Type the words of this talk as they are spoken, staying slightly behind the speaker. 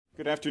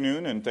Good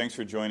afternoon, and thanks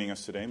for joining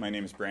us today. My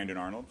name is Brandon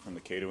Arnold from the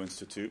Cato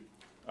Institute.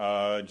 There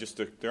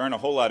aren't a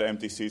whole lot of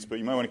empty seats, but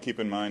you might want to keep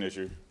in mind as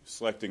you're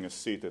selecting a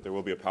seat that there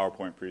will be a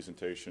PowerPoint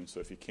presentation, so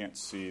if you can't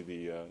see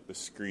the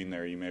screen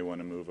there, you may want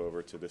to move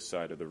over to this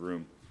side of the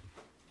room.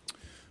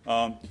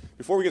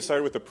 Before we get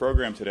started with the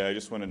program today, I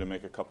just wanted to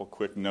make a couple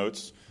quick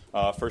notes.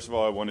 First of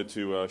all, I wanted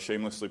to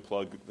shamelessly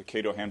plug the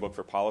Cato Handbook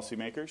for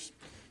Policymakers.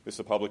 This is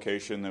a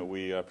publication that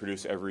we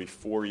produce every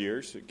 4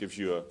 years. It gives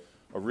you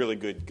a really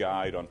good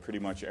guide on pretty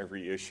much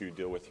every issue you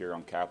deal with here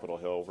on Capitol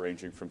Hill,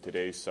 ranging from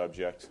today's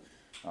subject,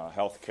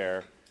 health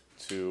care,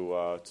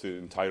 to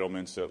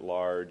entitlements at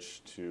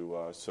large,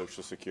 to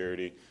Social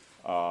Security,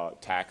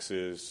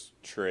 taxes,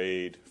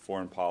 trade,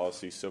 foreign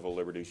policy, civil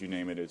liberties, you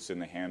name it, it's in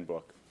the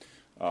handbook.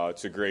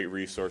 It's a great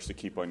resource to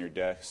keep on your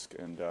desk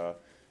and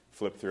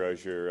flip through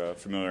as you're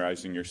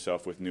familiarizing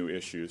yourself with new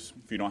issues.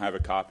 If you don't have a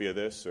copy of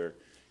this or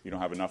you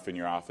don't have enough in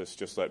your office,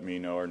 just let me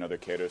know or another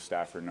Cato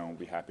staffer know. We'll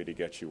be happy to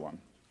get you one.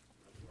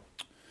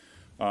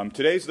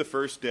 Today's the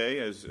first day,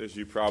 as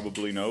you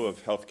probably know,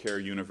 of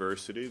Healthcare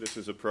University. This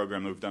is a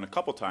program that we've done a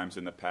couple times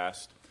in the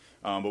past,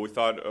 but we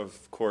thought,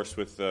 of course,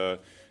 with the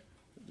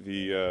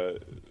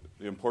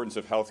importance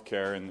of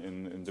healthcare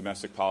in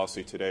domestic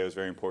policy today, it was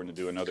very important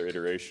to do another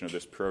iteration of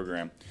this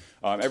program.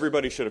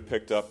 Everybody should have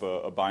picked up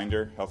a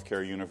binder,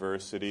 Healthcare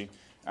University,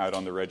 out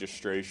on the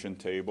registration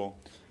table.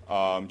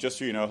 Just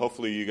so you know,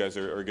 hopefully you guys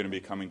are going to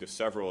be coming to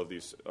several of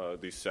these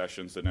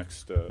sessions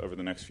over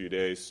the next few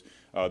days.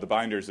 The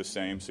binder is the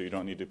same, so you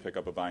don't need to pick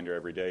up a binder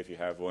every day if you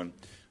have one.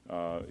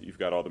 You've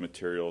got all the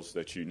materials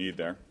that you need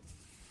there.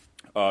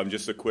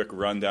 Just a quick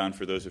rundown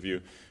for those of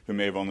you who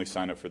may have only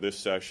signed up for this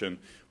session.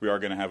 We are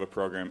going to have a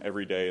program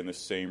every day in the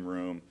same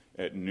room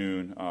at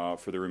noon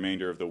for the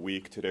remainder of the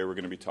week. Today we're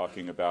going to be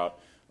talking about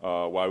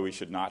why we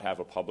should not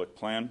have a public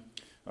plan.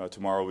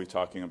 Tomorrow we'll be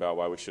talking about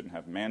why we shouldn't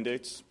have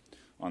mandates.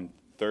 On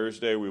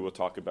Thursday, we will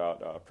talk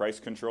about price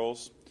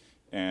controls.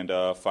 And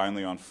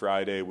finally, on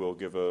Friday, we'll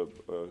give a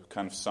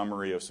kind of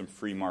summary of some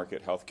free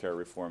market healthcare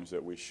reforms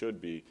that we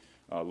should be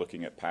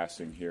looking at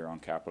passing here on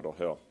Capitol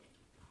Hill.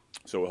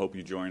 So we hope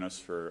you join us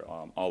for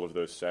all of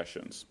those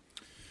sessions.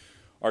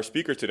 Our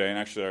speaker today, and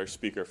actually our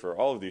speaker for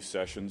all of these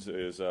sessions,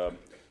 is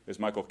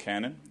Michael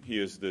Cannon. He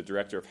is the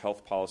Director of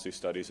Health Policy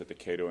Studies at the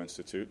Cato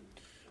Institute.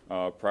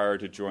 Prior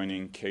to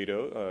joining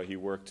Cato, he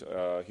worked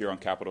here on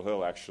Capitol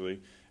Hill,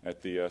 actually, at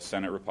the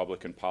Senate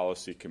Republican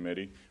Policy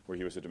Committee, where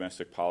he was a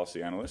domestic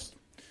policy analyst.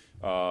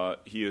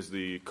 He is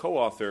the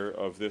co-author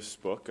of this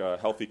book,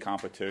 Healthy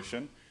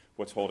Competition,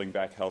 What's Holding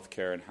Back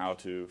Healthcare and How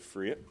to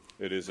Free It.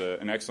 It is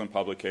an excellent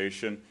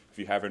publication. If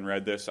you haven't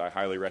read this, I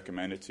highly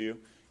recommend it to you.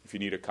 If you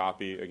need a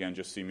copy, again,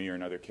 just see me or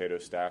another Cato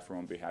staffer,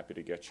 and we'll be happy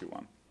to get you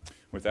one.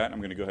 With that, I'm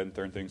going to go ahead and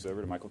turn things over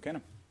to Michael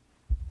Cannon.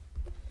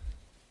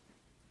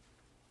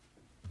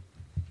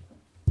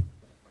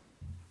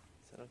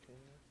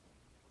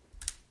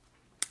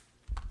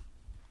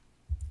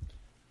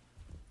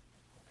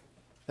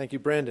 Thank you,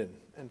 Brandon,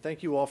 and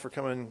thank you all for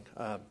coming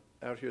out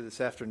here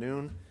this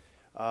afternoon.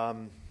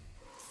 Start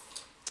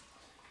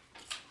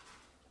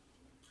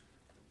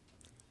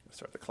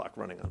the clock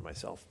running on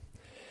myself.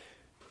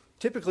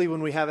 Typically,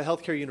 when we have a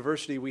healthcare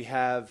university, we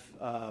have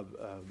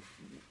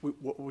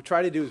what we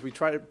try to do is we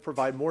try to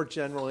provide more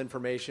general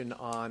information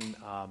on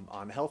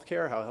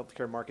healthcare, how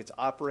healthcare markets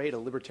operate, a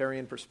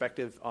libertarian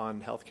perspective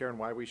on healthcare, and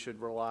why we should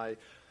rely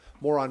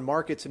more on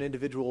markets and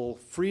individual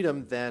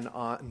freedom than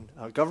on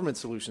government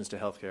solutions to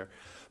healthcare.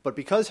 But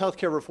because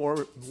healthcare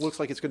reform looks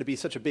like it's going to be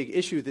such a big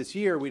issue this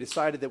year, we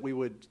decided that we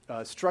would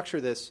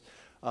structure this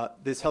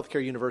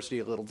healthcare university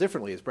a little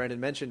differently. As Brandon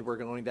mentioned, we're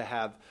going to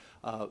have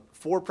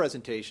 4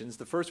 presentations.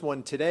 The first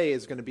one today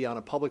is going to be on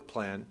a public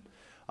plan.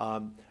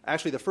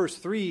 Actually, the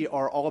first 3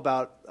 are all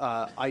about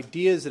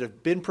ideas that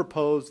have been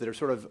proposed that are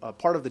sort of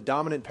part of the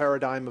dominant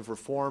paradigm of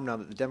reform now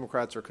that the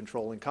Democrats are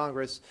controlling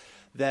Congress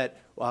that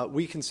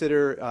we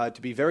consider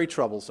to be very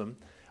troublesome.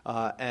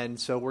 And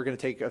so we're going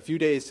to take a few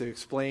days to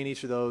explain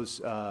each of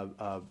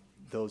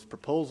those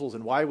proposals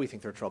and why we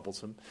think they're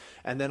troublesome.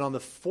 And then on the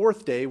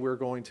 4th day, I'm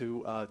going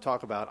to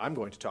talk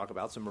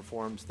about some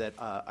reforms that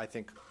I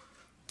think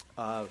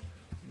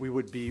we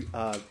would be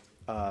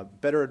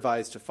better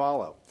advised to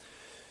follow.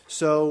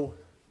 So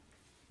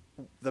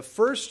the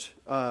first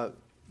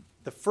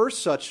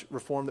such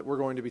reform that we're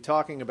going to be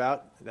talking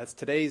about, that's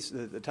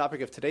the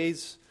topic of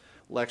today's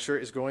lecture,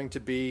 is going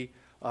to be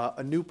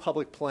a new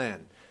public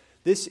plan.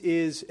 This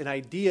is an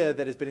idea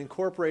that has been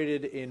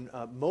incorporated in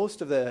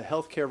most of the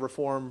healthcare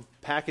reform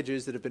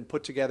packages that have been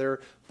put together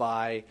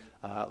by,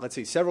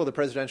 several of the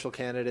presidential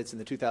candidates in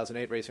the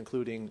 2008 race,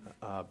 including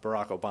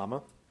Barack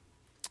Obama,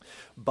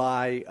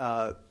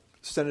 by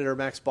Senator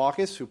Max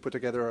Baucus, who put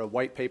together a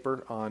white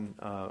paper on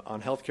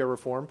healthcare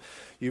reform.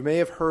 You may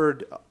have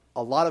heard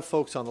a lot of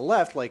folks on the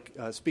left, like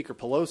Speaker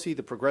Pelosi,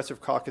 the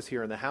Progressive Caucus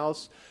here in the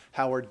House,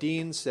 Howard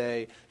Dean,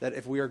 say that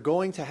if we are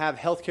going to have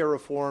healthcare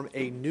reform,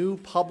 a new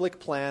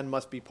public plan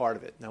must be part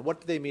of it. Now, what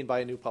do they mean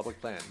by a new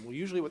public plan? Well,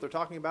 usually what they're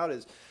talking about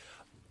is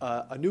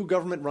a new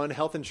government-run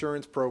health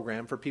insurance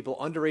program for people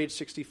under age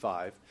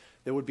 65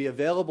 that would be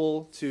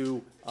available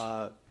to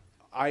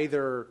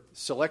either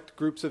select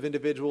groups of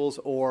individuals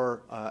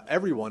or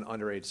everyone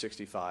under age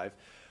 65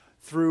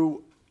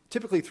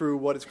 typically through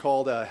what is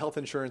called a health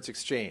insurance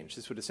exchange.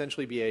 This would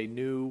essentially be a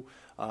new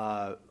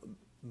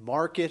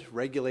market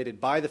regulated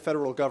by the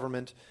federal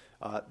government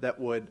that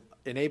would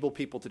enable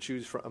people to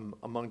choose from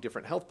among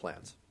different health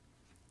plans.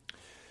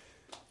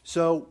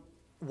 So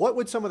what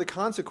would some of the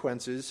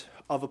consequences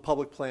of a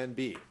public plan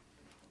be?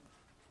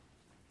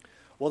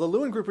 Well, the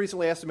Lewin Group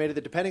recently estimated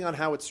that depending on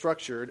how it's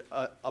structured,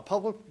 a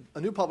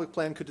new public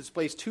plan could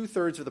displace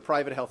 2/3 of the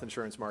private health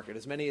insurance market.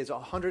 As many as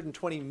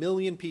 120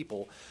 million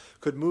people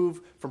could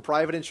move from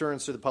private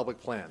insurance to the public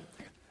plan.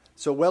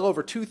 So well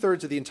over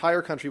 2/3 of the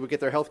entire country would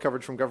get their health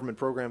coverage from government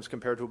programs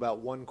compared to about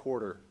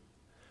 1/4,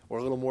 or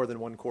a little more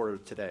than 1/4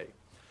 today.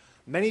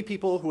 Many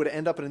people who would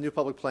end up in a new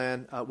public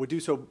plan would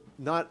do so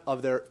not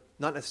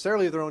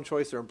necessarily of their own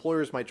choice. Their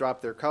employers might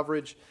drop their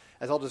coverage.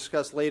 As I'll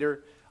discuss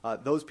later,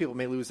 those people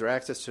may lose their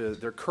access to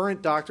their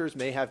current doctors,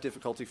 may have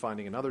difficulty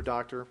finding another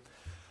doctor.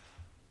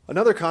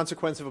 Another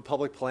consequence of a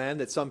public plan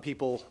that some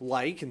people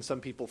like and some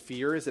people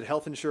fear is that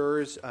health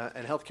insurers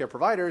and healthcare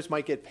providers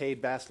might get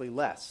paid vastly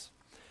less.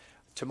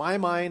 To my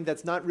mind,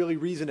 that's not really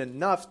reason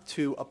enough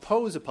to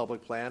oppose a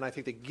public plan. I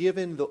think that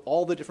given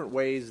all the different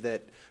ways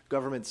that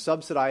government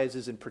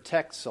subsidizes and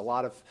protects a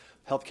lot of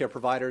healthcare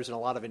providers and a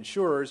lot of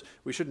insurers,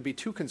 we shouldn't be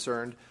too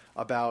concerned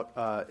about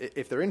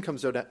if their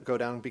incomes go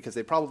down, because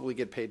they probably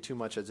get paid too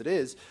much as it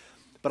is.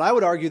 But I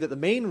would argue that the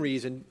main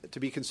reason to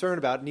be concerned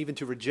about and even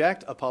to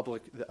reject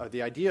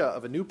the idea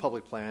of a new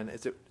public plan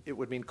is that it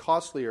would mean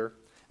costlier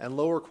and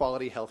lower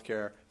quality health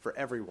care for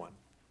everyone.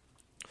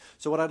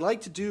 So what I'd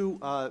like to do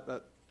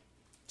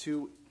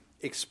to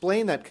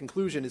explain that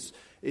conclusion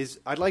is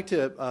I'd like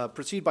to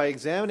proceed by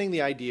examining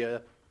the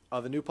idea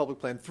of a new public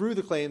plan through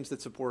the claims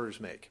that supporters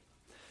make.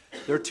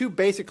 There are two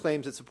basic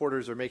claims that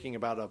supporters are making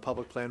about a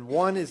public plan.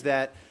 One is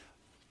that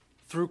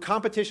through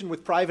competition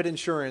with private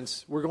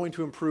insurance, we're going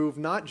to improve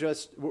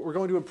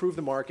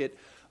the market.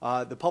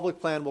 The public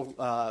plan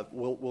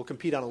will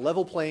compete on a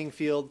level playing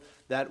field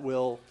that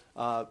will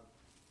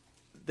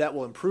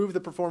improve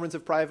the performance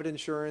of private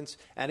insurance.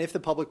 And if the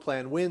public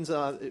plan wins,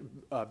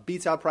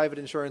 beats out private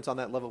insurance on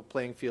that level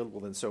playing field,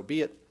 well, then so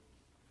be it.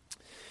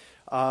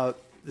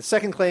 The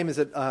second claim is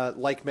that,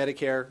 like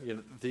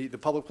Medicare, the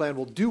public plan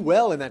will do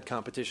well in that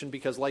competition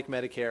because, like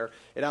Medicare,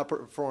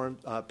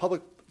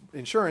 public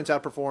insurance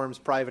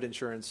outperforms private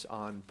insurance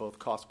on both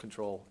cost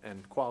control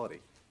and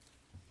quality.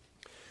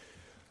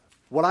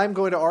 What I'm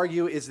going to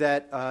argue is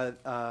that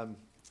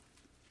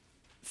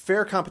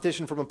fair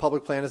competition from a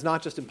public plan is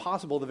not just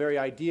impossible; the very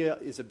idea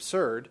is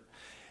absurd,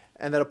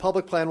 and that a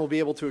public plan will be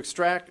able to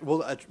attract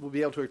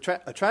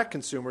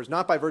consumers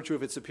not by virtue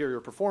of its superior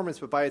performance,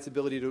 but by its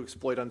ability to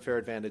exploit unfair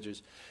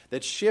advantages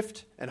that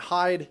shift and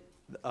hide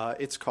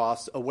its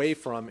costs away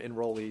from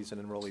enrollees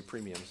and enrollee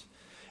premiums.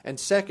 And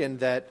second,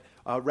 that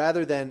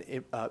rather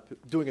than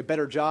doing a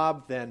better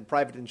job than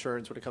private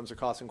insurance when it comes to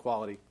cost and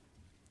quality,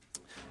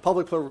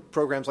 public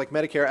programs like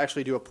Medicare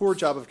actually do a poor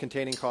job of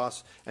containing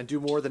costs and do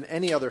more than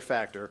any other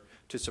factor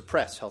to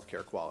suppress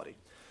healthcare quality.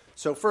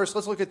 So first,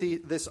 let's look at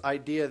this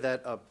idea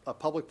that a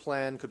public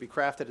plan could be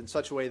crafted in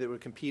such a way that it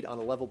would compete on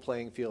a level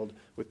playing field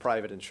with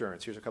private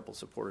insurance. Here's a couple of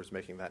supporters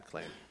making that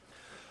claim.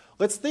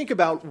 Let's think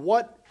about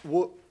what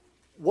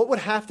would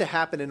have to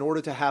happen in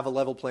order to have a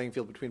level playing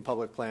field between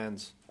public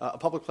plans, a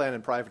public plan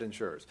and private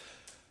insurers.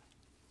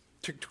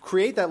 To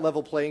create that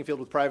level playing field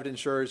with private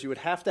insurers, you would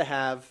have to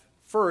have,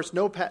 first,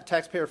 no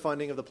taxpayer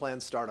funding of the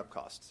plan's startup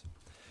costs.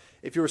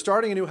 If you were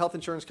starting a new health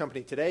insurance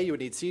company today, you would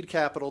need seed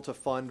capital to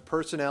fund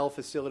personnel,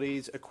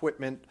 facilities,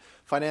 equipment,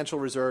 financial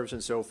reserves,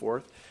 and so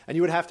forth, and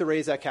you would have to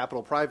raise that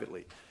capital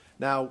privately.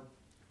 Now,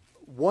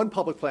 one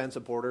public plan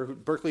supporter,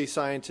 Berkeley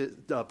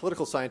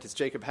political scientist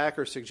Jacob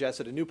Hacker, suggests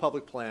that a new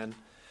public plan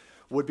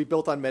would be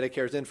built on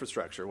Medicare's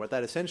infrastructure. What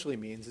that essentially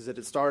means is that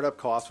its startup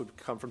costs would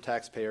come from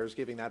taxpayers,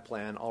 giving that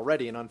plan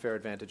already an unfair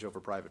advantage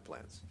over private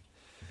plans.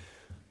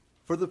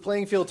 For the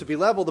playing field to be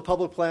level, the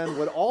public plan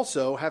would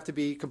also have to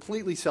be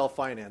completely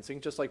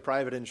self-financing. Just like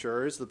private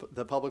insurers,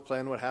 the public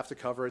plan would have to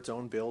cover its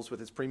own bills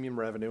with its premium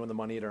revenue and the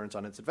money it earns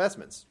on its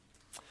investments.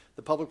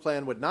 The public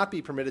plan would not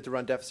be permitted to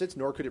run deficits,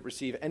 nor could it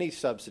receive any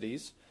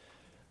subsidies,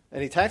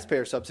 any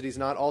taxpayer subsidies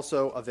not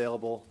also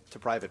available to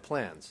private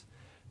plans.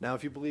 Now,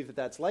 if you believe that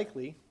that's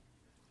likely,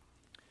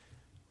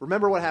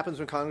 remember what happens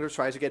when Congress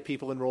tries to get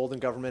people enrolled in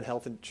government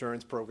health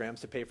insurance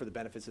programs to pay for the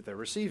benefits that they're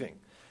receiving.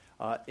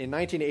 In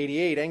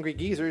 1988, angry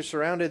geezers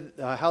surrounded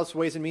House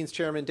Ways and Means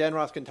Chairman Dan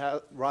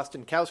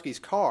Rostenkowski's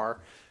car,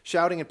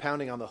 shouting and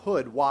pounding on the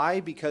hood. Why?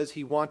 Because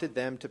he wanted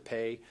them to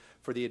pay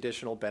for the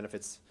additional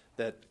benefits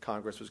that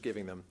Congress was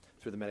giving them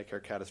through the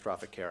Medicare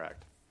Catastrophic Care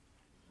Act.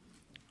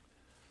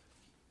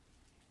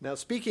 Now,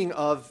 speaking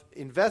of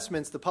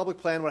investments, the public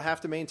plan would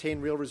have to maintain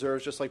real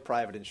reserves just like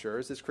private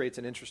insurers. This creates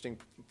an interesting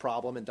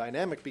problem and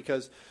dynamic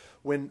because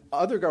when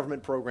other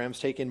government programs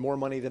take in more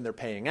money than they're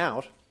paying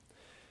out,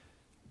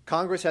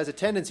 Congress has a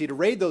tendency to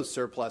raid those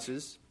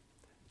surpluses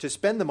to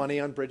spend the money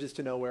on bridges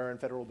to nowhere and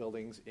federal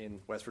buildings in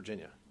West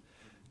Virginia.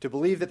 To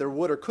believe that there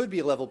would or could be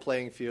a level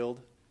playing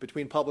field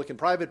between public and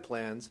private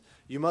plans,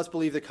 you must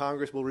believe that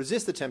Congress will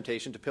resist the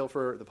temptation to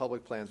pilfer the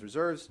public plan's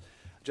reserves,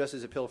 just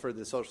as it pilfered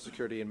the Social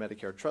Security and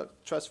Medicare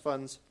trust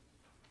funds.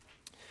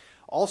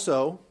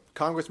 Also,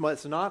 Congress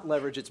must not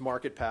leverage its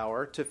market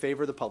power to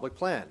favor the public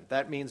plan.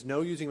 That means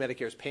no using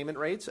Medicare's payment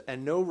rates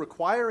and no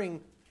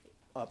requiring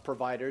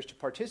providers to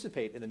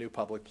participate in the new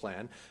public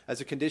plan as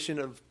a condition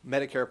of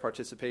Medicare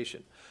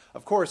participation.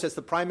 Of course, that's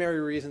the primary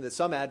reason that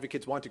some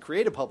advocates want to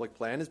create a public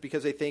plan is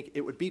because they think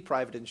it would beat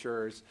private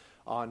insurers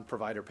on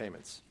provider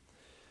payments.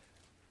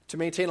 To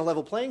maintain a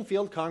level playing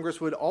field, Congress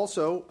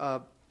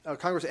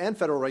and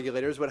federal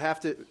regulators would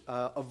have to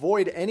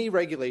avoid any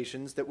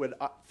regulations that would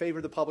favor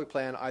the public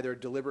plan either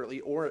deliberately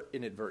or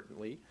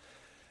inadvertently.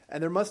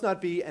 And there must not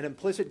be an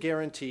implicit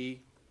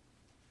guarantee,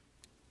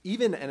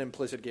 even an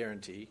implicit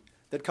guarantee,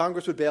 that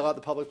Congress would bail out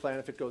the public plan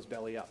if it goes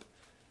belly up.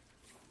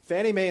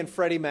 Fannie Mae and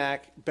Freddie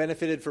Mac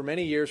benefited for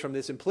many years from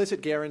this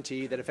implicit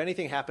guarantee that if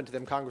anything happened to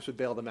them, Congress would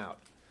bail them out.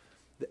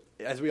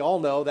 As we all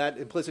know, that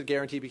implicit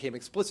guarantee became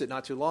explicit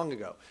not too long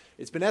ago.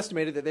 It's been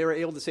estimated that they were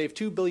able to save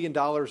 $2 billion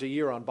a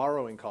year on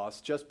borrowing costs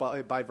just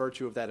by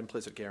virtue of that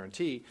implicit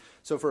guarantee.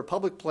 So for a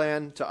public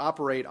plan to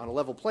operate on a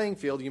level playing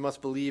field, you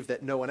must believe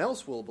that no one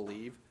else will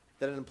believe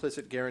that an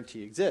implicit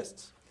guarantee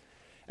exists.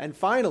 And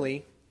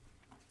finally,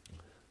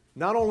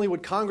 not only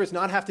would Congress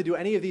not have to do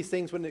any of these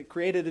things when it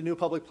created a new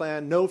public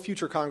plan, no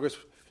future Congress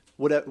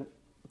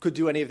could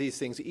do any of these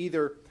things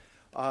either.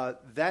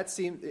 That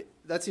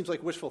seems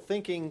like wishful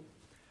thinking,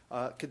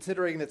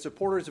 considering that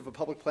supporters of a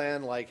public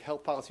plan like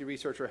health policy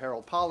researcher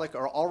Harold Pollack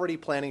are already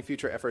planning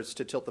future efforts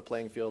to tilt the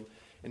playing field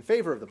in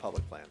favor of the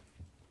public plan.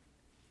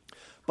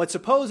 But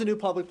suppose a new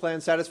public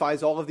plan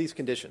satisfies all of these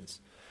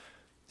conditions.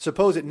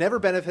 Suppose it never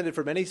benefited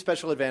from any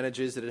special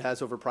advantages that it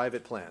has over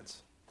private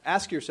plans.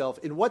 Ask yourself,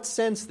 in what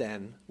sense,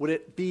 then, would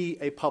it be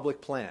a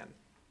public plan?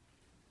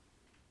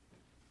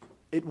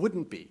 It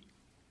wouldn't be.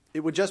 It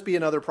would just be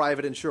another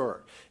private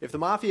insurer. If the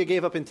mafia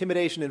gave up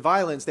intimidation and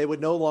violence, they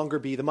would no longer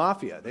be the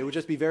mafia. They would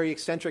just be very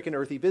eccentric and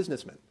earthy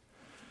businessmen.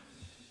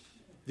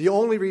 The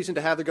only reason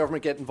to have the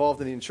government get involved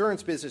in the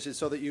insurance business is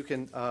so that you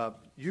can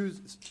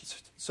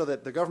so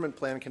that the government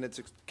plan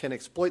can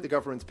exploit the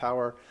government's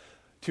power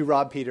to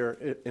rob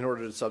Peter in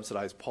order to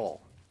subsidize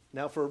Paul.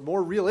 Now, for a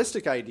more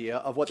realistic idea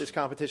of what this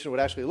competition would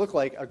actually look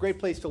like, a great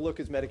place to look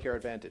is Medicare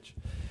Advantage.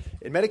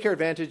 In Medicare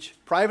Advantage,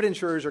 private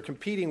insurers are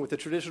competing with the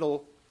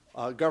traditional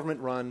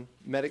government-run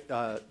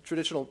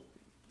traditional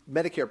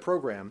Medicare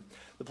program.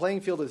 The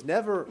playing field is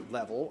never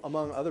level,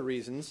 among other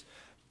reasons,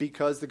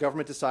 because the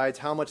government decides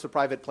how much the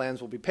private plans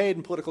will be paid,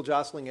 and political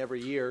jostling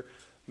every year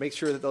makes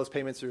sure that those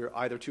payments are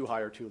either too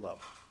high or too low.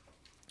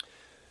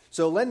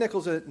 So Len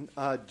Nichols and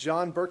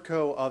John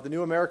Bertko of the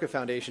New America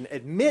Foundation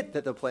admit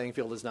that the playing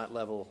field is not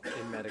level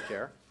in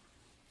Medicare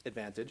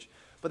Advantage,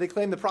 but they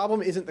claim the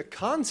problem isn't the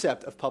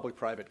concept of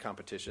public-private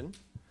competition.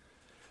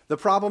 The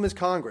problem is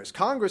Congress.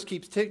 Congress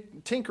keeps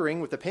tinkering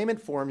with the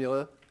payment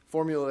formulae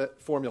for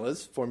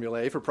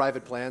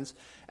private plans,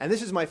 and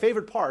this is my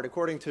favorite part,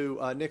 according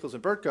to Nichols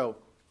and Bertko.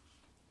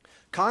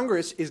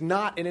 Congress is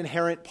not an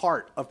inherent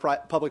part of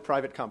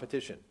public-private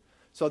competition.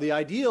 So the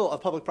ideal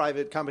of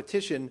public-private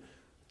competition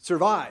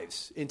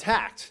survives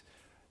intact.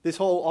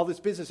 All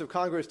this business of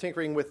Congress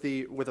tinkering with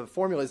a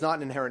formula is not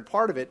an inherent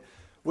part of it,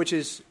 which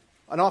is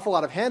an awful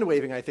lot of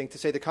hand-waving, I think, to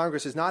say that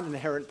Congress is not an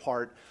inherent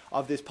part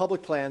of this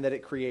public plan that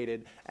it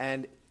created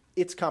and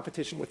its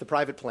competition with the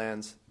private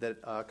plans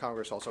that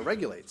Congress also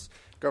regulates.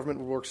 Government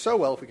would work so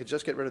well if we could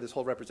just get rid of this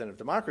whole representative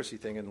democracy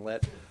thing and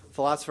let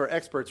philosopher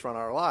experts run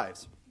our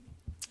lives.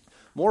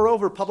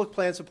 Moreover, public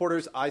plan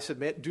supporters, I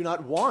submit, do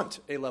not want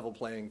a level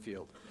playing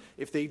field.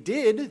 If they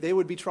did, they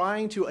would be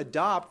trying to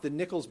adopt the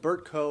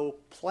Nichols-Bertko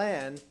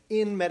plan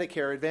in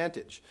Medicare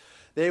Advantage.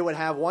 They would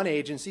have one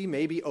agency,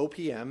 maybe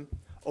OPM,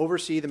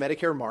 oversee the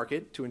Medicare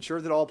market to ensure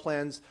that all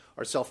plans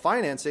are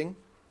self-financing,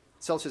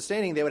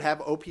 self-sustaining. They would have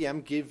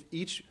OPM give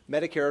each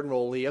Medicare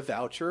enrollee a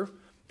voucher,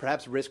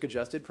 perhaps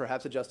risk-adjusted,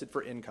 perhaps adjusted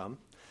for income.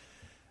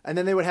 And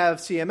then they would have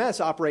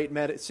CMS operate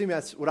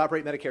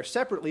Medicare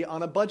separately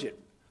on a budget,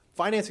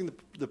 financing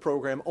the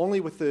program only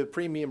with the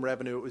premium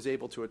revenue it was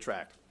able to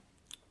attract.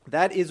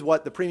 That is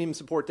what the Premium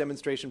Support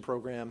Demonstration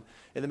Program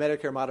in the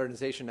Medicare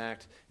Modernization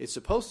Act is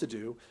supposed to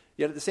do,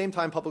 yet at the same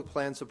time public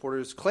plan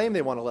supporters claim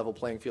they want a level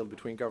playing field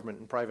between government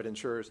and private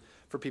insurers.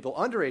 For people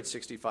under age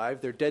 65,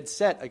 they're dead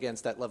set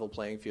against that level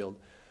playing field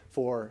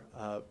for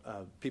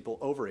people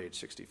over age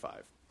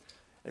 65.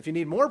 If you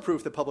need more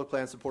proof that public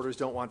plan supporters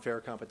don't want fair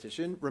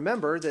competition,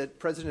 remember that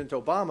President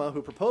Obama,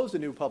 who proposed a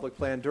new public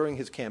plan during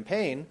his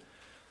campaign,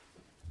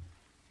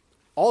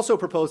 also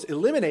proposed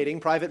eliminating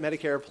private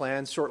Medicare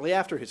plans shortly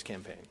after his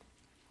campaign.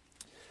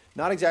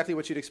 Not exactly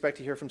what you'd expect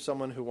to hear from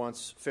someone who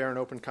wants fair and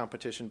open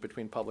competition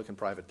between public and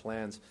private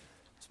plans.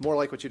 It's more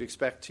like what you'd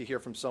expect to hear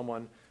from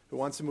someone who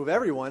wants to move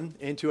everyone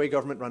into a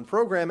government-run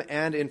program,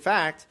 and in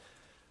fact,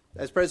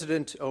 as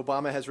President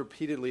Obama has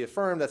repeatedly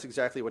affirmed, that's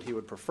exactly what he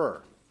would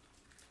prefer.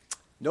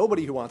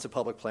 Nobody who wants a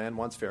public plan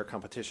wants fair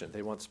competition.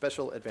 They want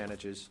special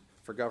advantages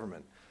for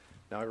government.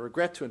 Now, I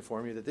regret to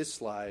inform you that this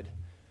slide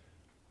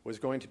was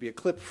going to be a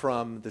clip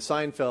from the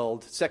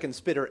Seinfeld Second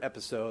Spitter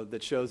episode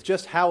that shows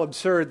just how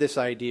absurd this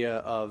idea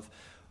of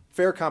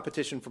fair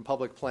competition from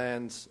public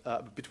plans,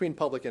 between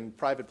public and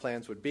private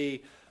plans would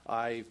be.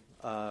 I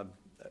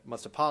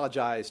must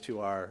apologize to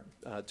our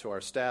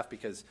staff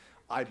because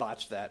I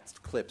botched that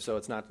clip, so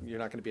you're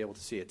not going to be able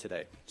to see it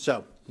today.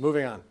 So,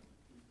 moving on.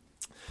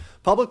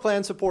 Public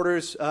plan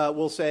supporters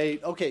will say,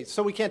 okay,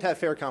 so we can't have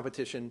fair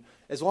competition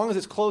as long as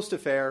it's close to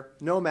fair,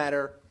 no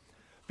matter,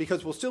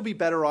 because we'll still be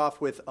better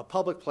off with a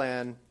public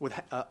plan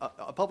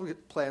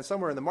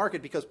somewhere in the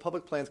market because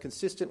public plans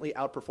consistently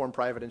outperform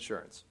private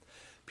insurance.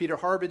 Peter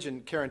Harbage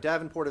and Karen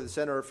Davenport of the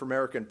Center for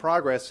American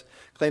Progress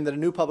claim that a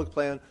new public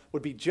plan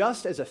would be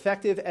just as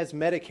effective as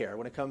Medicare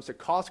when it comes to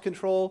cost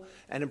control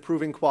and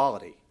improving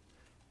quality.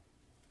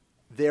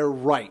 They're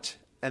right,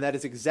 and that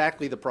is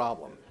exactly the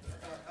problem.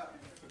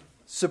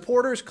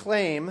 Supporters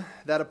claim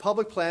that a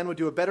public plan would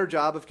do a better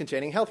job of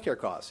containing healthcare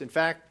costs. In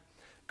fact,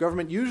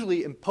 government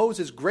usually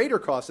imposes greater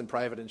costs than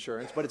private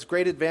insurance, but its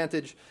great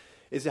advantage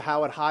is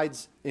how it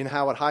hides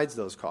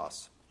those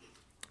costs.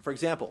 For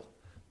example,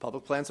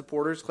 public plan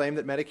supporters claim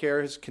that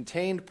Medicare has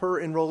contained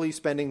per enrollee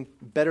spending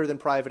better than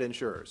private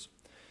insurers.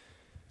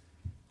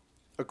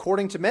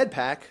 According to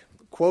MedPAC,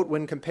 quote,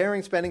 when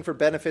comparing spending for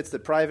benefits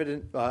that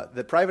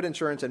private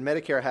insurance and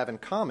Medicare have in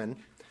common,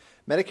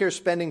 Medicare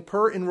spending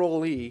per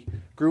enrollee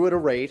grew at a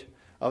rate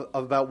of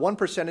about 1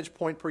 percentage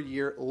point per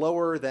year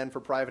lower than for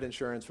private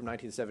insurance from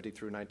 1970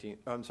 through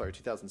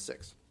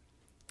 2006.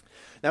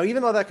 Now,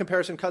 even though that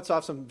comparison cuts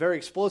off some very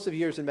explosive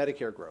years in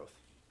Medicare growth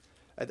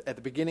at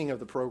the beginning of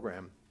the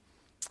program,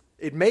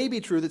 it may be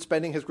true that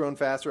spending has grown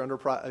faster under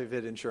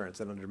private insurance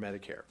than under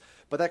Medicare.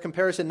 But that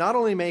comparison not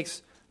only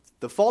makes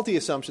the faulty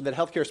assumption that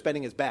healthcare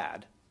spending is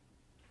bad,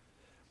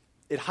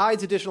 it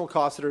hides additional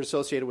costs that are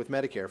associated with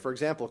Medicare. For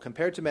example,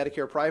 compared to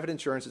Medicare, private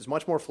insurance is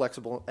much more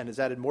flexible and has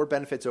added more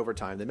benefits over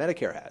time than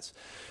Medicare has.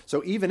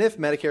 So even if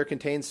Medicare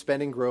contains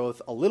spending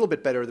growth a little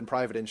bit better than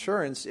private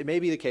insurance, it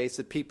may be the case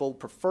that people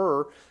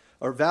prefer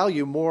or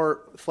value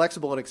more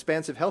flexible and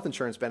expansive health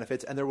insurance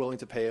benefits, and they're willing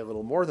to pay a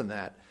little more than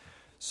that.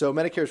 So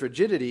Medicare's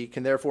rigidity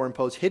can therefore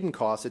impose hidden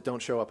costs that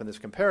don't show up in this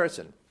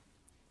comparison.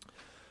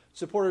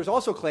 Supporters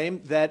also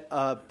claim that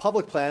a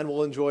public plan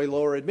will enjoy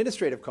lower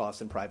administrative costs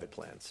than private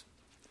plans,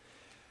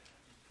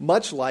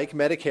 much like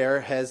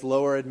Medicare has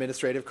lower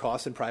administrative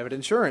costs than private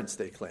insurance,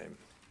 they claim.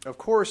 Of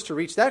course, to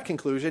reach that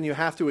conclusion, you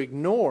have to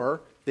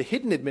ignore the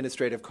hidden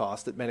administrative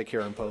costs that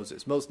Medicare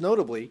imposes, most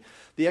notably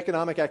the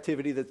economic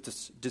activity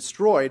that's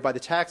destroyed by the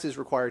taxes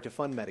required to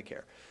fund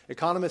Medicare.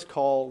 Economists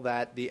call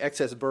that the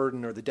excess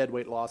burden or the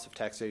deadweight loss of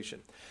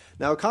taxation.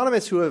 Now,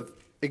 economists who have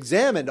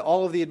examined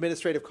all of the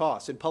administrative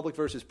costs in public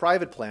versus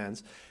private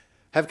plans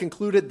have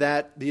concluded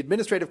that the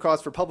administrative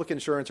costs for public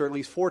insurance are at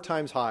least 4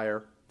 times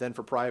higher than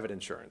for private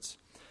insurance.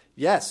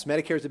 Yes,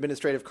 Medicare's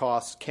administrative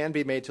costs can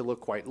be made to look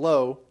quite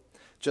low,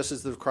 just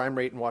as the crime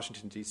rate in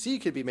Washington, D.C.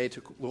 could be made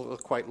to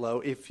look quite low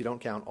if you don't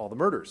count all the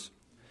murders.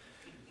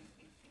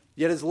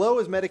 Yet as low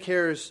as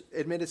Medicare's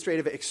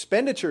administrative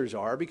expenditures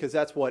are, because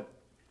that's what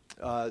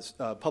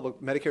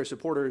public Medicare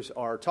supporters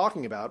are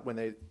talking about when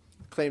they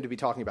claim to be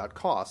talking about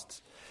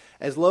costs,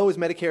 as low as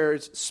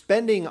Medicare's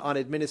spending on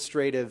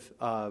administrative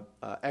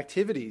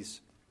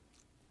activities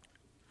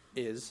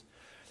is,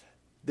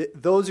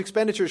 those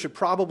expenditures should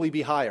probably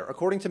be higher.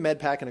 According to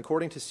MedPAC and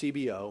according to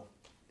CBO,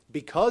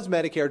 because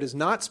Medicare does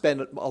not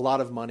spend a lot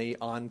of money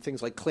on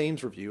things like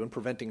claims review and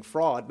preventing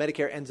fraud,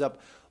 Medicare ends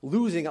up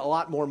losing a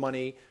lot more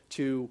money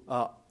to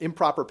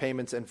improper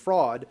payments and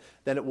fraud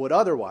than it would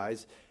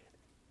otherwise.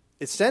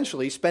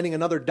 Essentially, spending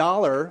another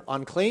 $1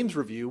 on claims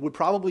review would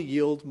probably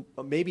yield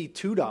maybe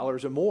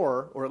 $2 or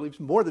more, or at least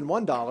more than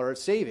 $1 of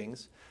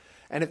savings.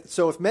 And if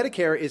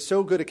Medicare is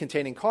so good at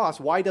containing costs,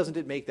 why doesn't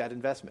it make that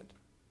investment?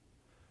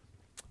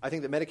 I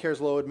think that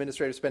Medicare's low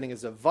administrative spending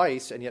is a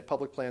vice, and yet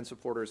public plan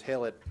supporters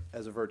hail it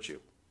as a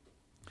virtue.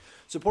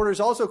 Supporters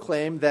also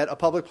claim that a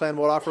public plan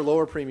would offer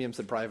lower premiums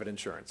than private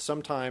insurance,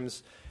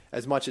 sometimes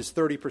as much as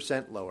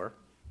 30% lower.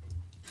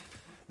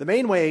 The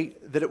main way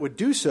that it would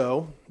do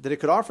so, that it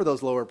could offer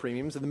those lower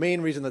premiums, and the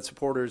main reason that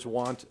supporters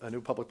want a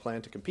new public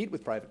plan to compete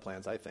with private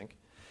plans, I think,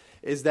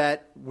 is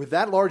that with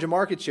that large a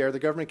market share, the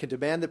government can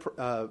demand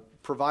that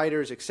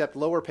providers accept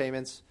lower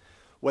payments,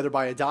 whether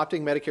by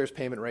adopting Medicare's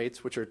payment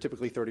rates, which are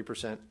typically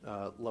 30%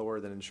 lower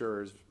than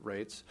insurers'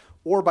 rates,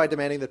 or by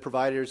demanding that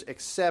providers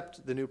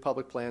accept the new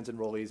public plan's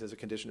enrollees as a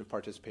condition of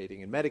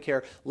participating in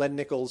Medicare. Len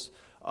Nichols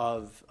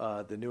of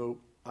the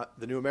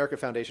New America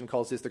Foundation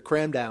calls this the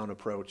cram-down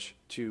approach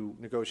to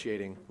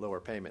negotiating lower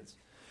payments.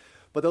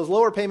 But those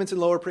lower payments and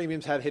lower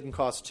premiums have hidden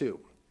costs too.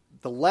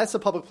 The less a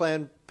public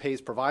plan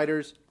pays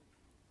providers,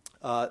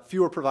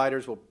 fewer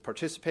providers will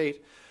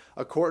participate.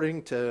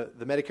 According to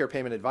the Medicare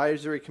Payment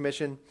Advisory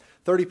Commission,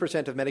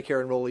 30% of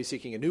Medicare enrollees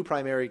seeking a new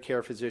primary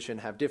care physician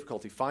have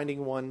difficulty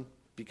finding one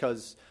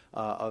because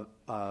of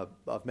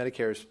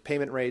Medicare's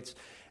payment rates.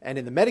 And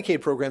in the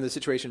Medicaid program, the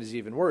situation is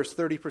even worse.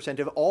 30%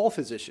 of all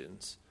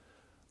physicians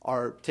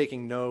are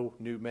taking no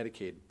new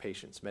Medicaid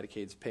patients,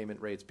 Medicaid's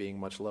payment rates being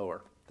much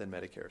lower than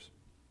Medicare's.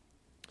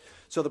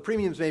 So the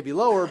premiums may be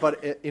lower,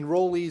 but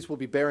enrollees will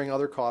be bearing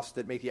other costs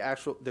that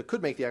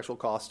could make the actual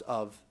cost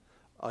of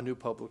a new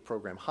public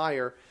program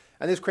higher.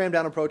 And this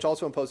cram-down approach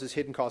also imposes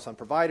hidden costs on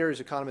providers.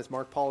 Economist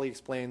Mark Pauly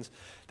explains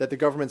that the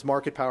government's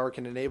market power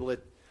can enable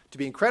it to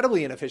be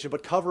incredibly inefficient,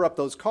 but cover up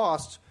those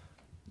costs,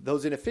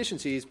 those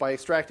inefficiencies, by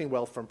extracting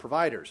wealth from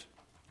providers.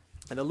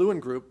 And the Lewin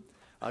Group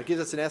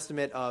gives us an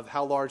estimate of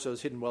how large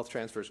those hidden wealth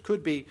transfers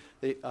could be.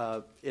 It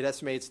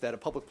estimates that a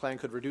public plan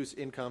could reduce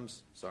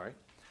incomes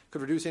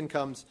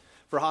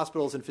for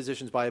hospitals and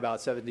physicians by about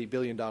 $70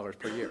 billion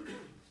per year.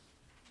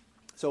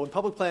 So when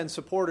public plan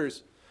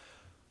supporters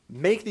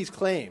make these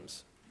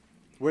claims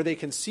where they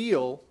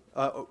conceal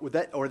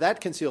that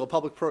conceal a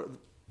public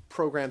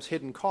program's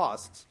hidden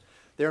costs,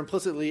 they're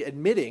implicitly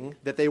admitting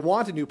that they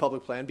want a new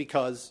public plan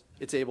because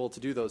it's able to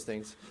do those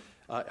things,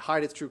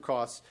 hide its true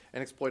costs,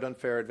 and exploit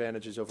unfair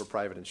advantages over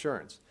private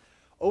insurance.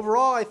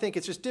 Overall, I think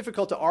it's just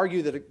difficult to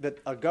argue that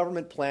a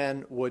government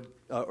plan would,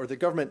 or the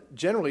government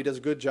generally does a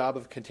good job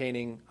of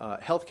containing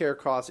healthcare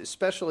costs,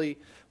 especially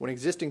when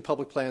existing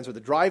public plans are the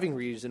driving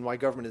reason why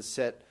government is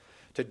set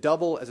to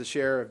double as a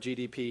share of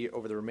GDP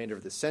over the remainder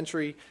of this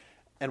century,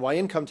 and why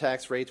income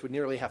tax rates would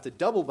nearly have to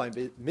double by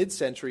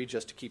mid-century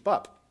just to keep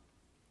up.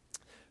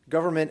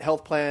 Government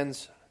health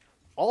plans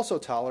also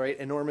tolerate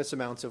enormous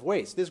amounts of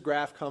waste. This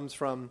graph comes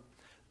from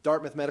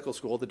Dartmouth Medical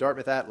School, the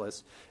Dartmouth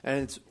Atlas,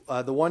 and it's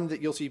the one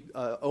that you'll see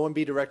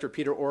OMB Director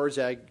Peter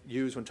Orszag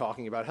use when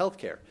talking about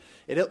healthcare.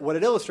 What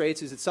it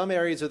illustrates is that some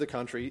areas of the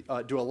country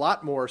do a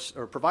lot more,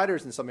 or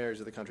providers in some areas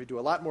of the country do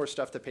a lot more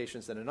stuff to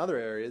patients than in other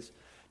areas,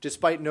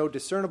 despite no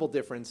discernible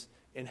difference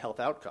in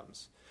health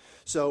outcomes.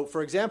 So,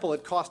 for example,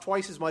 it costs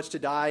twice as much to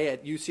die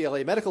at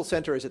UCLA Medical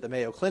Center as at the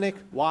Mayo Clinic.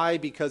 Why?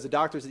 Because the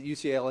doctors at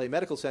UCLA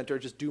Medical Center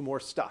just do more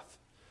stuff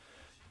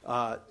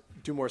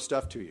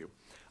to you.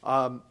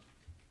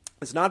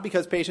 It's not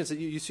because patients at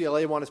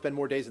UCLA want to spend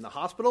more days in the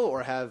hospital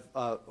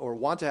or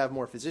want to have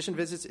more physician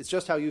visits. It's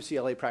just how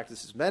UCLA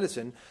practices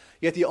medicine,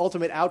 yet the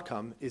ultimate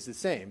outcome is the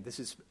same. This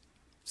is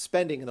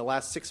spending in the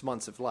last 6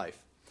 months of life.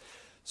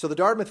 So the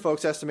Dartmouth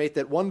folks estimate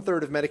that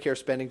 1/3 of Medicare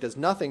spending does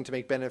nothing to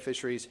make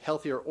beneficiaries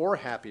healthier or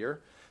happier.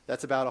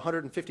 That's about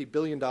 $150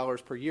 billion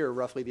per year,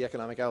 roughly the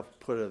economic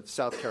output of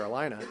South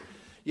Carolina.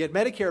 Yet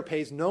Medicare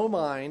pays no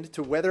mind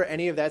to whether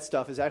any of that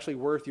stuff is actually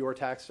worth your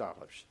tax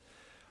dollars.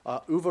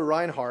 Uwe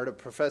Reinhardt, a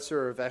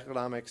professor of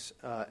economics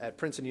at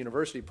Princeton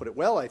University, put it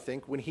well, I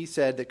think, when he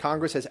said that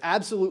Congress has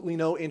absolutely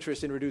no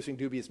interest in reducing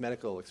dubious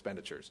medical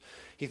expenditures.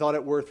 He thought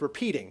it worth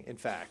repeating, in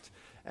fact,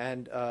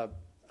 and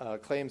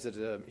claims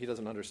that he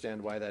doesn't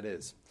understand why that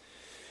is.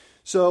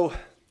 So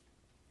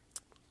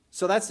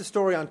that's the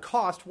story on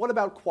cost. What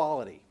about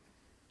quality?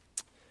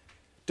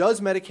 Does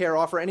Medicare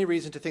offer any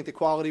reason to think that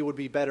quality would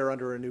be better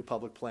under a new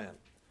public plan?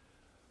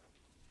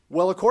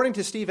 Well, according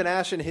to Stephen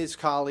Ash and his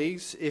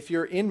colleagues, if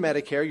you're in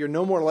Medicare, you're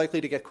no more likely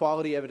to get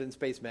quality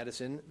evidence-based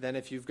medicine than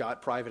if you've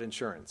got private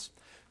insurance.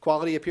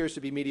 Quality appears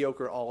to be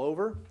mediocre all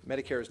over.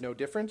 Medicare is no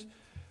different.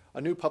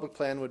 A new public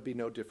plan would be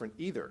no different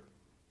either.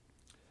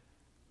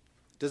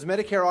 Does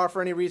Medicare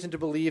offer any reason to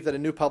believe that a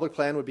new public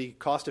plan would be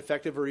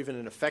cost-effective or even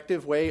an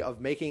effective way of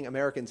making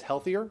Americans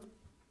healthier?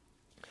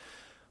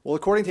 Well,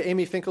 according to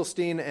Amy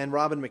Finkelstein and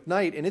Robin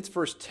McKnight, in its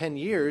first 10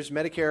 years,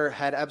 Medicare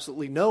had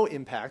absolutely no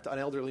impact on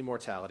elderly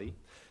mortality.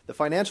 The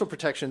financial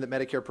protection that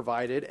Medicare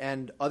provided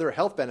and other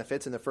health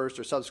benefits in the first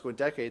or subsequent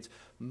decades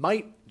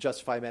might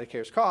justify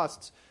Medicare's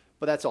costs,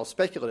 but that's all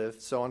speculative.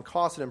 So on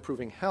cost and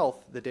improving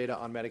health, the data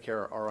on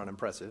Medicare are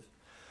unimpressive.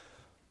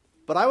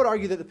 But I would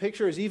argue that the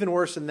picture is even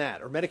worse than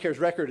that, or Medicare's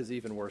record is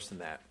even worse than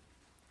that.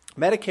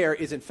 Medicare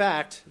is, in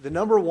fact, the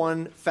number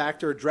one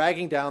factor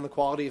dragging down the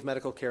quality of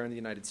medical care in the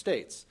United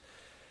States.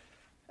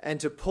 And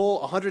to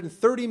pull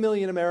 130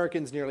 million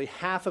Americans, nearly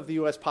half of the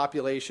U.S.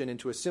 population,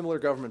 into a similar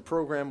government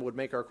program would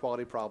make our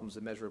quality problems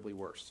immeasurably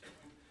worse.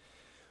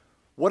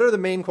 What are the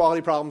main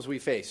quality problems we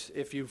face?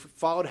 If you've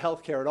followed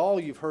healthcare at all,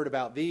 you've heard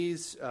about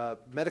these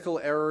medical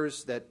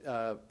errors,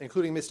 that,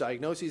 including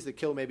misdiagnoses that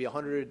kill maybe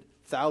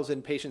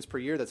 100,000 patients per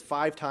year. That's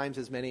 5 times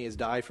as many as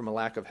die from a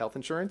lack of health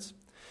insurance.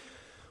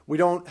 We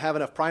don't have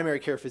enough primary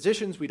care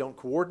physicians. We don't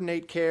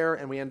coordinate care,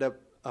 and we end up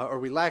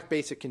we lack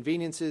basic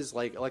conveniences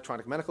like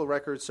electronic medical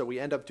records, so we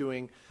end up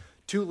doing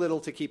too little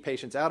to keep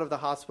patients out of the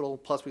hospital,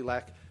 plus we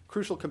lack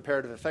crucial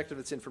comparative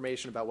effectiveness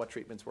information about what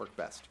treatments work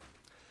best.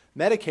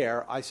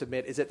 Medicare, I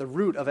submit, is at the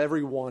root of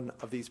every one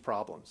of these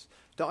problems.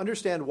 To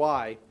understand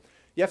why,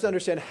 you have to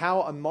understand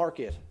how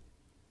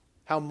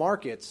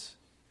markets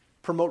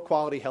promote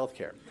quality health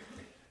care.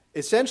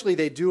 Essentially,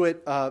 they do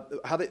it,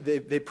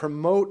 they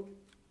promote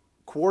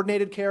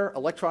coordinated care,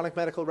 electronic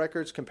medical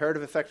records,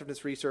 comparative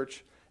effectiveness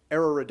research,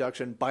 error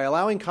reduction by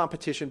allowing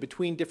competition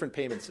between different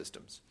payment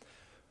systems.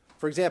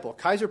 For example,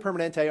 Kaiser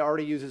Permanente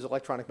already uses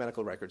electronic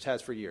medical records,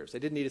 has for years. They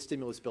didn't need a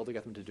stimulus bill to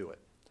get them to do it.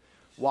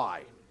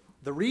 Why?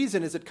 The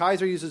reason is that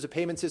Kaiser uses a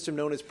payment system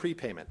known as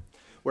prepayment,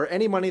 where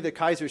any money that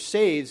Kaiser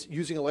saves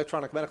using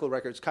electronic medical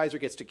records, Kaiser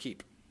gets to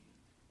keep.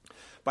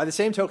 By the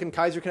same token,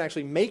 Kaiser can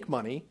actually make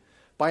money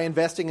by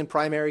investing in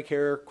primary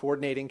care,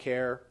 coordinating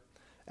care,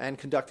 and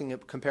conducting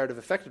comparative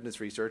effectiveness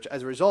research.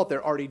 As a result,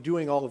 they're already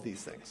doing all of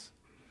these things.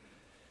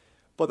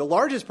 But the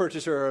largest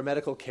purchaser of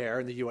medical care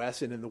in the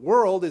U.S. and in the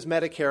world is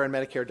Medicare, and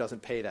Medicare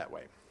doesn't pay that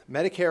way.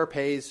 Medicare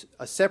pays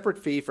a separate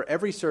fee for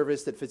every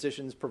service that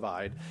physicians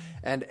provide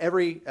and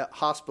every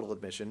hospital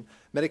admission.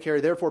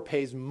 Medicare therefore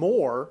pays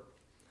more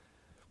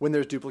when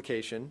there's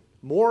duplication,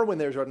 more when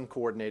there's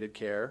uncoordinated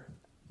care,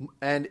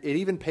 and it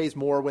even pays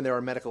more when there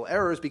are medical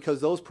errors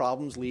because those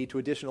problems lead to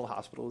additional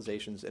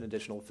hospitalizations and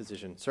additional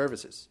physician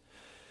services.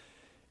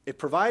 If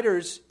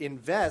providers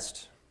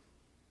invest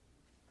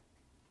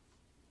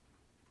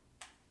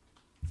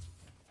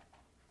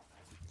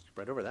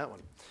right over that one.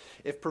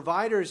 If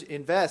providers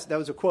invest, that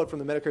was a quote from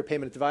the Medicare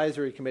Payment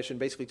Advisory Commission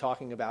basically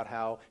talking about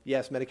how,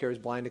 yes, Medicare is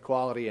blind to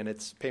quality and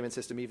its payment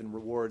system even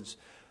rewards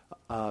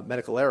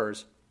medical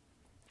errors.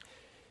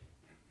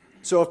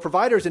 So if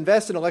providers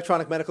invest in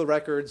electronic medical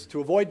records to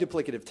avoid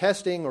duplicative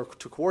testing or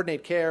to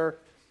coordinate care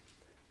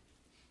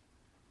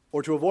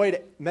or to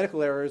avoid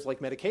medical errors like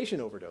medication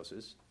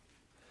overdoses,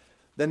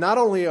 then not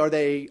only are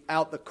they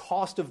out the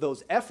cost of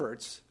those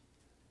efforts,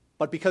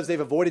 but because they've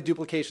avoided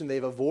duplication,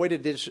 they've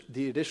avoided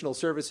the additional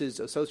services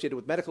associated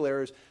with medical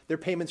errors, their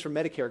payments from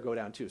Medicare go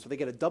down too. So they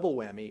get a double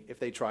whammy if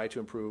they try to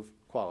improve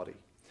quality.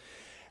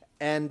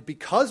 And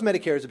because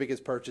Medicare is the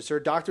biggest purchaser,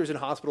 doctors and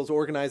hospitals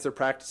organize their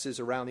practices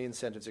around the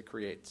incentives it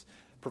creates.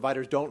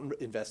 Providers don't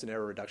invest in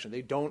error reduction.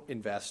 They don't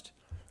invest,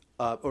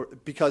 or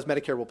because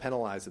Medicare will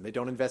penalize them. They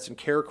don't invest in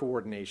care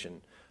coordination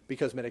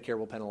because Medicare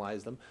will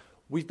penalize them.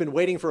 We've been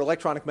waiting for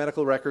electronic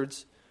medical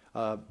records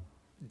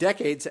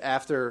decades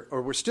after,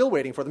 or we're still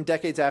waiting for them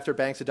decades after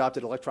banks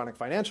adopted electronic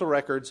financial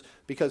records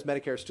because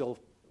Medicare still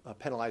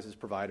penalizes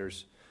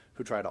providers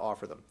who try to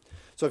offer them.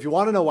 So if you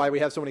want to know why we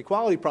have so many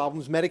quality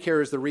problems,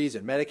 Medicare is the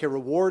reason. Medicare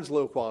rewards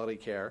low quality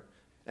care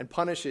and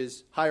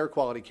punishes higher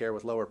quality care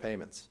with lower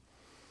payments.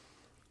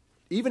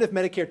 Even if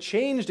Medicare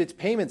changed its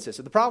payment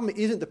system, the problem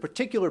isn't the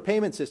particular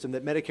payment system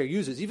that Medicare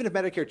uses. Even if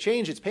Medicare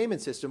changed its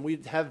payment system,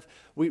 we'd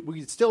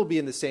still be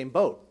in the same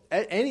boat.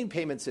 Any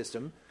payment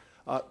system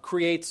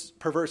creates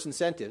perverse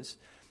incentives.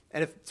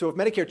 And if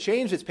Medicare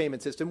changed its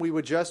payment system, we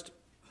would just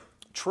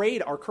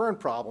trade our current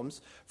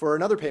problems for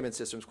another payment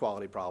system's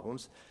quality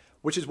problems,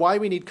 which is why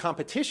we need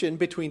competition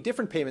between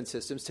different payment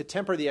systems to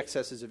temper the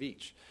excesses of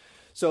each.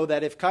 So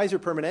that if Kaiser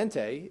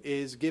Permanente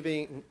is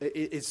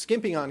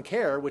skimping on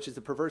care, which is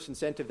the perverse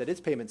incentive that its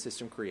payment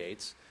system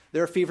creates,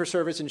 there are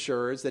fee-for-service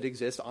insurers that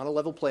exist on a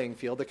level playing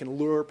field that can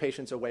lure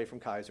patients away from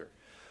Kaiser.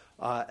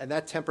 And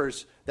that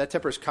tempers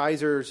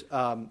Kaiser's,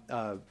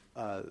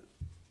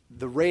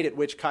 the rate at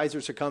which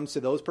Kaiser succumbs to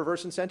those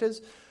perverse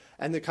incentives.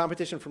 And the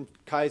competition from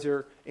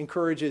Kaiser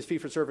encourages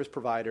fee-for-service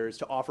providers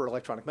to offer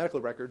electronic medical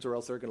records, or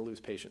else they're going to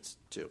lose patients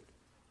too.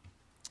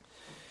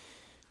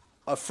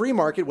 A free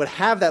market would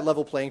have that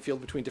level playing field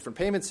between different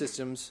payment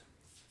systems.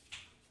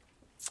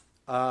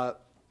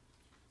 But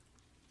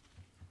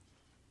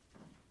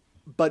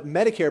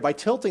Medicare, by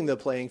tilting the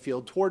playing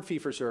field toward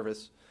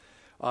fee-for-service,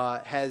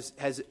 has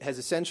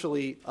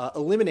essentially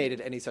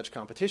eliminated any such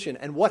competition.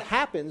 And what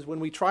happens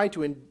when we try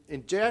to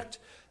inject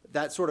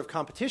that sort of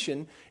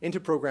competition into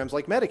programs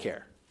like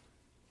Medicare?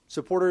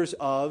 Supporters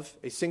of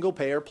a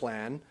single-payer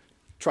plan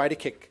try to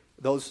kick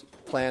those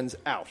plans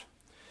out.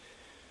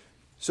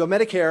 So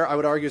Medicare, I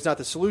would argue, is not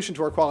the solution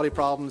to our quality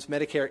problems.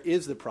 Medicare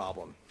is the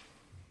problem.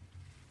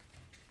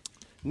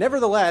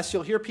 Nevertheless,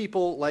 you'll hear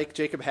people like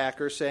Jacob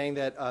Hacker saying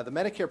that the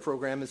Medicare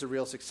program is a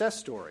real success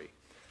story.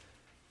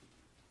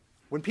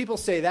 When people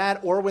say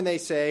that, or when they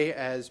say,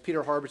 as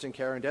Peter Harbers and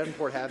Karen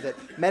Davenport have, that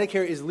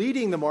Medicare is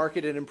leading the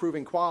market in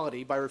improving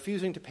quality by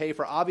refusing to pay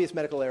for obvious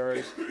medical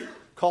errors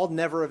called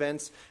never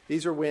events.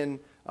 These are when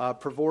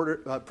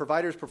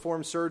providers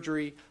perform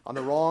surgery on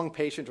the wrong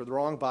patient or the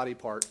wrong body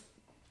part.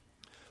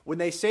 When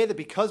they say that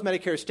because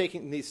Medicare is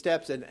taking these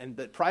steps and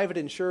that private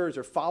insurers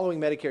are following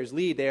Medicare's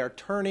lead, they are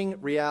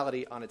turning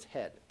reality on its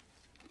head.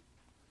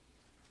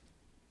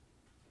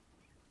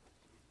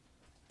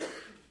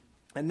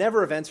 And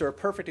never events are a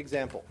perfect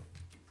example.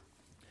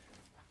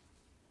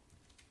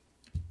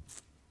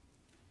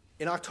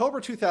 In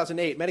October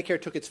 2008,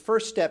 Medicare took its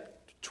first step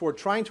toward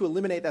trying to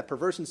eliminate that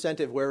perverse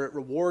incentive where it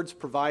rewards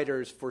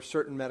providers for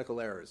certain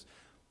medical errors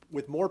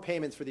with more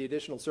payments for the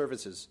additional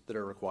services that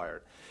are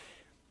required.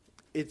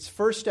 Its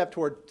first step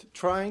toward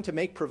trying to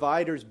make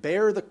providers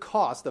bear the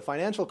cost, the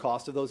financial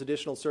cost of those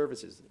additional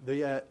services,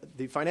 the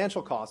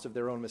financial cost of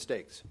their own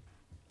mistakes.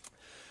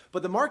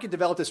 But the market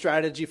developed a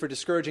strategy for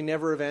discouraging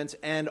never events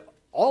and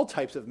all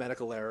types of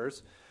medical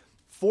errors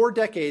 4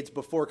 decades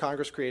before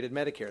Congress created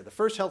Medicare. The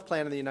first health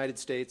plan in the United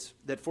States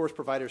that forced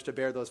providers to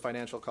bear those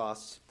financial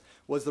costs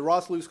was the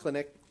Ross Lewis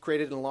Clinic,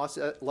 created in Los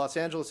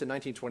Angeles in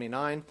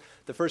 1929.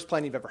 The first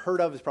plan you've ever heard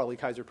of is probably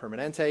Kaiser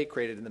Permanente,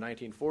 created in the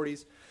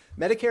 1940s.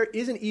 Medicare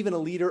isn't even a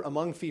leader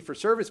among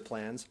fee-for-service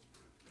plans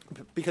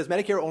because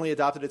Medicare only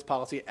adopted its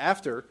policy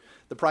after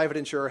the private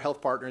insurer Health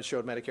Partners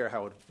showed Medicare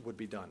how it would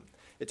be done.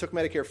 It took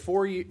Medicare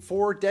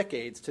 4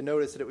 decades to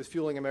notice that it was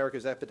fueling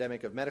America's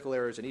epidemic of medical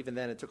errors, and even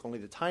then it took only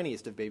the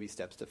tiniest of baby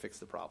steps to fix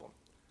the problem.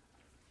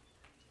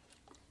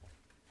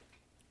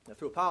 I have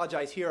to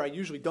apologize here. I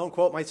usually don't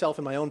quote myself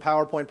in my own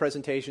PowerPoint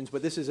presentations,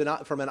 but this is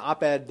from an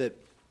op-ed that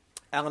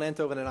Alan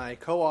Enthoven and I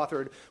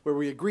co-authored, where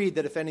we agreed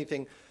that, if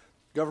anything,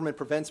 government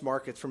prevents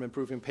markets from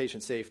improving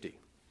patient safety.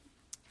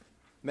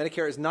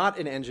 Medicare is not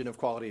an engine of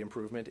quality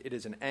improvement. It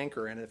is an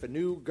anchor, and if a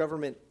new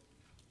government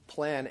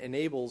plan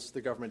enables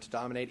the government to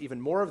dominate even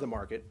more of the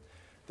market,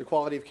 the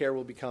quality of care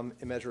will become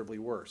immeasurably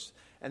worse.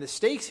 And the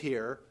stakes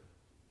here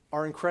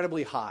are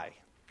incredibly high.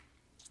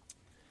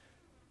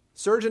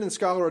 Surgeon and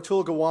scholar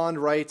Atul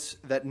Gawande writes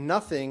that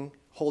nothing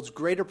holds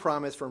greater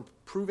promise for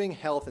improving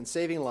health and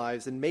saving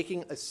lives than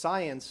making a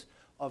science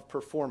of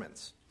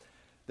performance,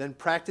 than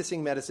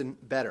practicing medicine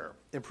better.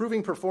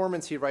 Improving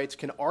performance, he writes,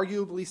 can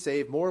arguably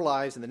save more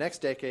lives in the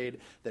next decade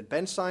than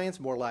bench science,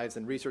 more lives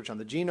than research on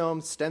the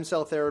genome, stem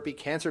cell therapy,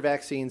 cancer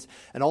vaccines,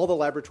 and all the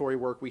laboratory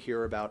work we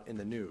hear about in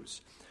the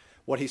news.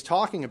 What he's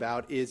talking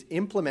about is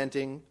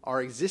implementing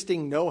our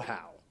existing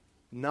know-how,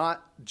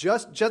 not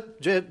just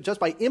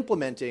by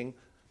implementing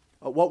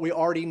what we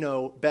already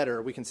know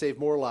better, we can save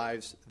more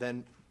lives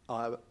than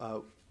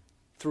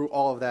through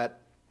all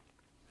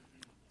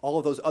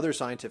of those other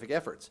scientific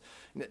efforts.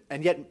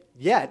 And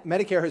yet,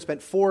 Medicare has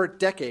spent 4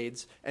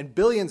 decades and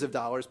billions of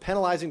dollars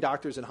penalizing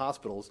doctors and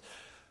hospitals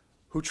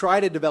who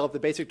try to develop the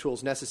basic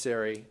tools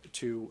necessary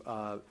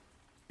to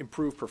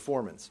improve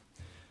performance.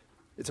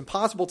 It's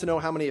impossible to know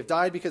how many have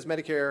died because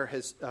Medicare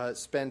has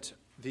spent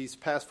these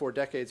past 4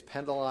 decades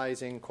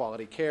penalizing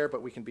quality care,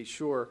 but we can be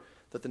sure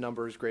that the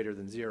number is greater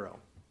than 0.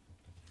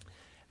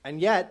 And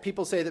yet,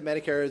 people say that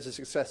Medicare is a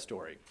success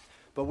story.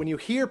 But when you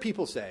hear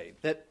people say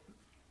that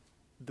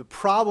the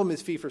problem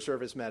is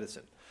fee-for-service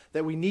medicine,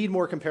 that we need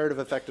more comparative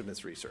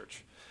effectiveness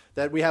research,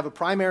 that we have a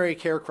primary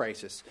care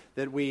crisis,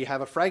 that we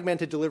have a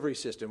fragmented delivery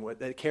system,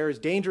 that care is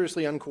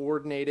dangerously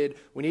uncoordinated,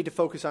 we need to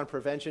focus on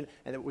prevention,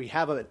 and that we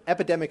have an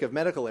epidemic of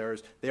medical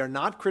errors, they are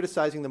not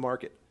criticizing the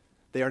market.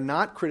 They are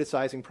not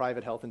criticizing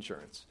private health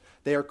insurance.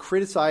 They are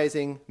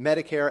criticizing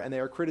Medicare, and they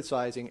are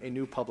criticizing a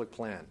new public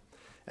plan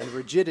and the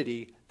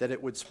rigidity that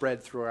it would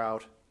spread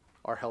throughout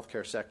our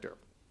healthcare sector.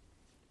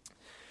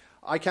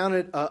 I count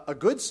it a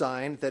good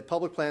sign that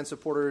public plan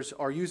supporters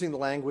are using the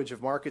language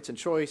of markets and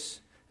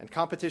choice and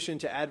competition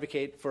to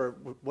advocate for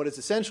what is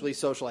essentially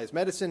socialized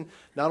medicine.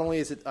 Not only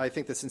is it, I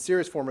think, the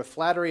sincerest form of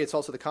flattery, it's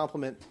also the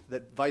compliment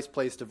that vice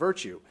plays to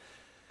virtue.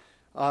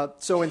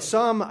 So in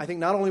sum, I think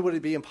not only would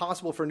it be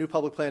impossible for a new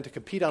public plan to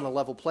compete on a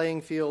level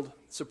playing field,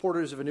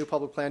 supporters of a new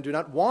public plan do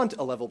not want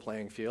a level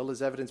playing field,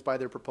 as evidenced by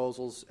their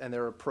proposals and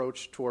their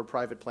approach toward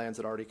private plans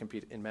that already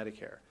compete in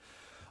Medicare.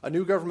 A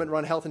new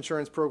government-run health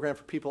insurance program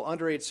for people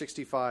under age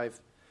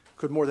 65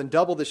 could more than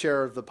double the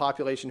share of the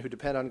population who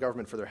depend on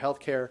government for their health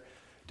care.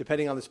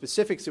 Depending on the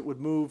specifics, it would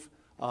move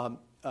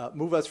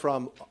us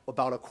from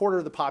about a quarter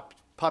of the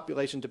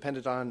population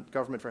dependent on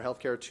government for health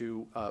care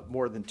to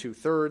more than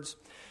 2/3.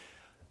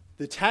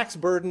 The tax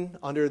burden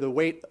under the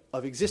weight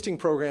of existing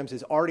programs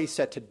is already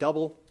set to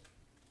double.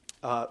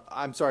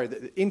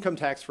 The income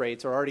tax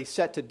rates are already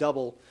set to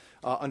double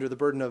under the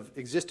burden of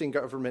existing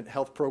government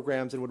health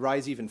programs and would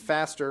rise even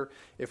faster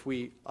if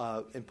we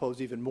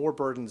impose even more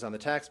burdens on the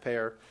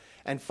taxpayer.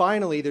 And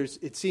finally,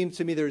 it seems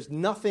to me there's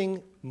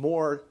nothing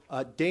more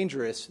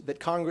dangerous that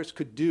Congress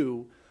could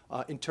do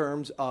in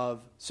terms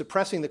of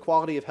suppressing the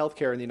quality of health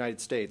care in the United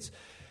States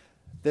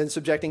than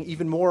subjecting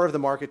even more of the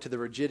market to the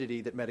rigidity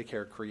that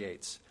Medicare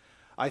creates.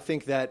 I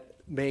think that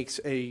makes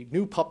a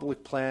new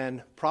public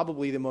plan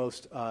probably the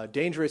most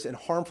dangerous and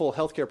harmful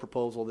healthcare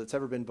proposal that's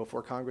ever been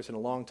before Congress in a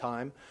long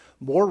time,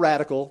 more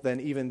radical than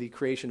even the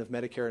creation of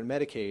Medicare and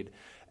Medicaid,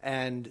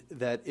 and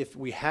that if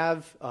we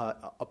have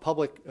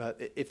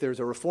if there's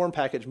a reform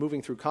package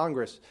moving through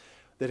Congress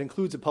that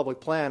includes a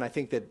public plan, I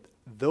think that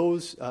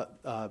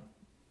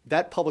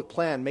that public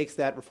plan makes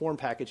that reform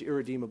package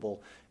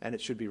irredeemable, and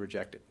it should be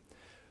rejected.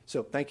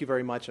 So thank you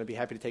very much, and I'd be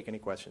happy to take any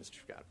questions that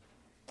you've got.